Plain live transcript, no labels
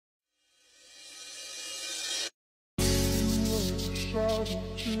shadow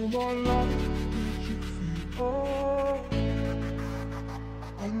to my life. Did you feel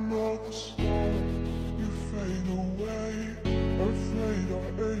another storm? You fade away. Afraid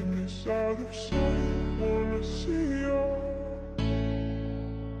our aim is out of sight. Wanna see you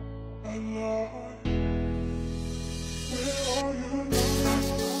alive. Where are you now?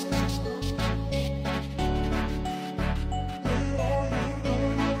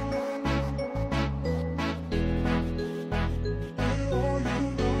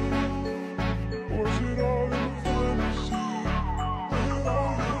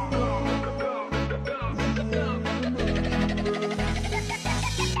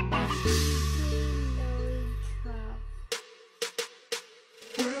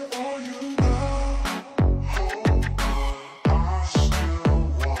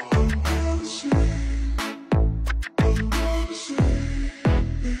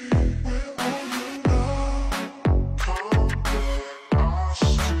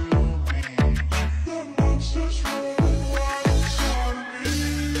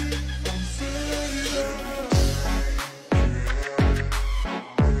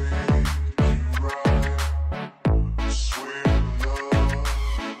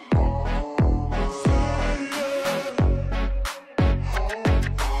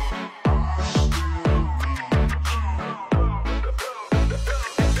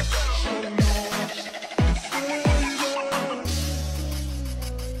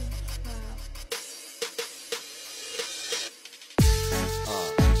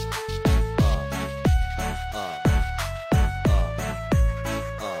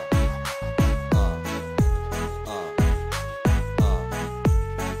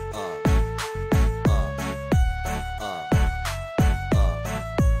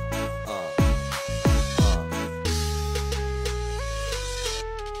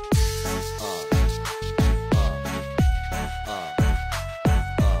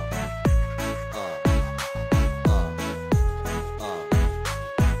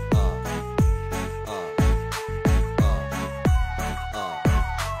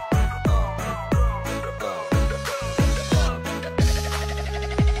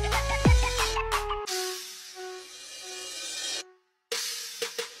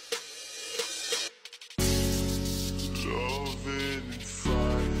 Loving and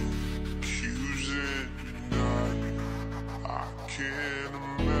fighting, accusing and denying. I can't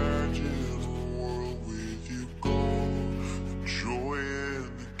imagine a world with you gone. The joy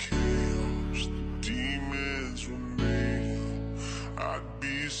and the chaos, the demons remain. I'd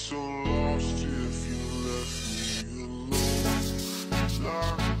be so lost.